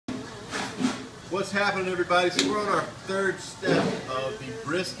What's happening, everybody? So we're on our third step of the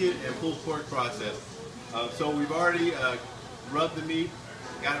brisket and pulled pork process. So we've already rubbed the meat,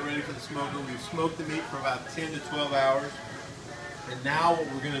 got it ready for the smoker. We've smoked the meat for about 10 to 12 hours. And now what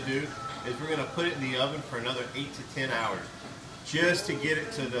we're going to do is we're going to put it in the oven for another 8 to 10 hours, just to get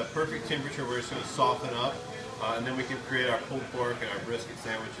it to the perfect temperature where it's going to soften up, and then we can create our pulled pork and our brisket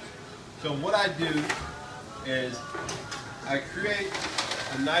sandwiches. So what I do is I create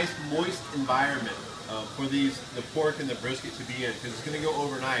a nice moist environment for the pork and the brisket to be in, because it's going to go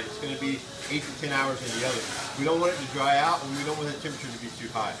overnight. It's going to be 8 to 10 hours in the oven. We don't want it to dry out, and we don't want the temperature to be too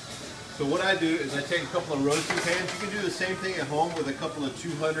high. So what I do is I take a couple of roasting pans. You can do the same thing at home with a couple of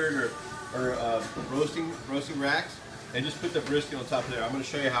 200 or roasting racks, and just put the brisket on top of there. I'm going to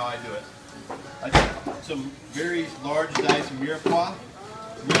show you how I do it. I take some very large diced mirepoix.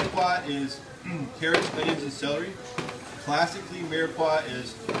 Mirepoix is carrots, onions, and celery. Classically, mirepoix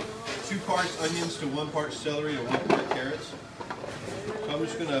is 2 parts onions to 1 part celery to 1 part carrots. So I'm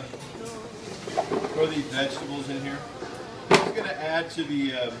just going to throw these vegetables in here. This is going to add to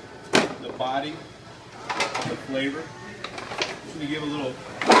the body of the flavor. Just going to give a little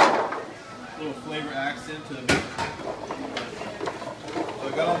flavor accent to the meat. So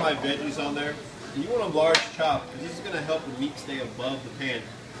I got all my veggies on there. And you want them large chopped, because this is going to help the meat stay above the pan.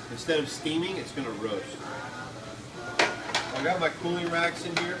 Instead of steaming, it's going to roast. I got my cooling racks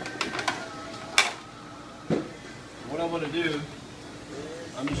in here. What I'm going to do,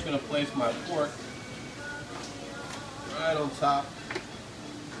 I'm just going to place my pork right on top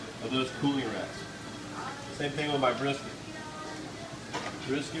of those cooling racks. Same thing with my brisket.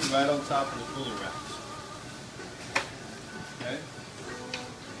 Brisket right on top of the cooling racks. Okay?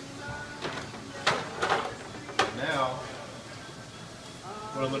 Now,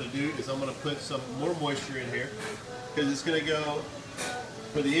 what I'm going to do is I'm going to put some more moisture in here, because it's going to go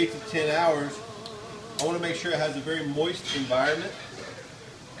for the 8 to 10 hours. I want to make sure it has a very moist environment.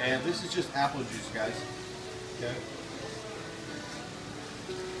 And this is just apple juice, guys. Okay?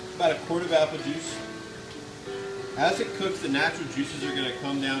 About a quart of apple juice. As it cooks, the natural juices are going to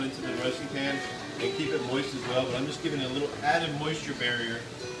come down into the roasting pan and keep it moist as well. But I'm just giving it a little added moisture barrier,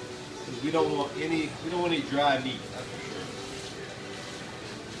 because we don't want any dry meat. That's for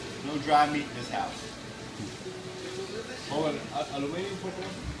sure. No dry meat in this house.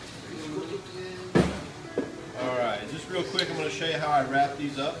 Alright, just real quick, I'm going to show you how I wrap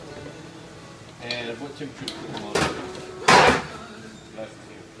these up and what temperature to put them on.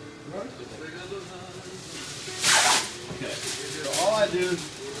 Okay, so all I do is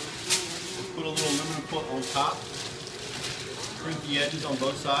put a little aluminum foil on top, crimp the edges on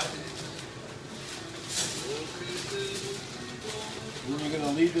both sides. And then you're going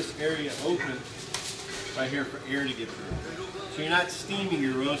to leave this area open right here for air to get through. So you're not steaming,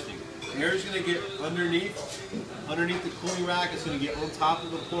 you're roasting. Air is going to get underneath the cooling rack. It's going to get on top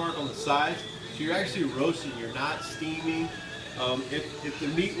of the pork on the sides. So you're actually roasting, you're not steaming. If the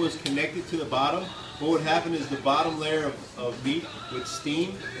meat was connected to the bottom, what would happen is the bottom layer of meat would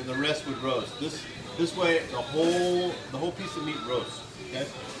steam and the rest would roast. This way the whole piece of meat roasts. Okay?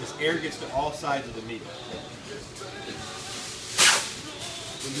 This air gets to all sides of the meat.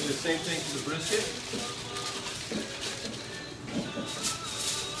 We'll do the same thing to the brisket.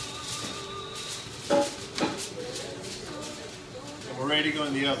 And we're ready to go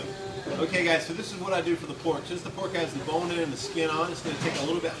in the oven. Okay guys, so this is what I do for the pork. Since the pork has the bone in and the skin on, it's going to take a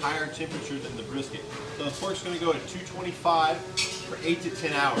little bit higher temperature than the brisket. So the pork's going to go at 225 for 8 to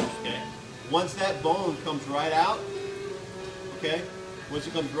 10 hours, okay? Once that bone comes right out, okay? Once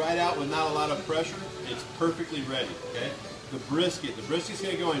it comes right out with not a lot of pressure, it's perfectly ready, okay? The brisket's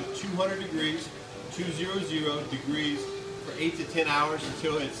going to go in 200 degrees, 200 degrees for 8 to 10 hours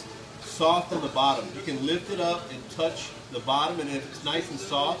until it's soft on the bottom. You can lift it up and touch the bottom, and if it's nice and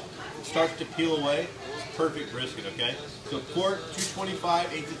soft, it starts to peel away. It's perfect brisket, okay? So pork,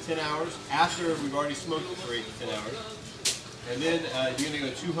 225, 8 to 10 hours after we've already smoked it for 8 to 10 hours. And then you're going to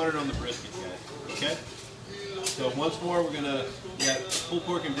go 200 on the brisket, guys, okay? So once more, we got pulled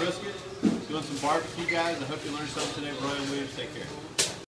pork and brisket. Doing some barbecue, guys. I hope you learned something today. Bryan Williams, take care.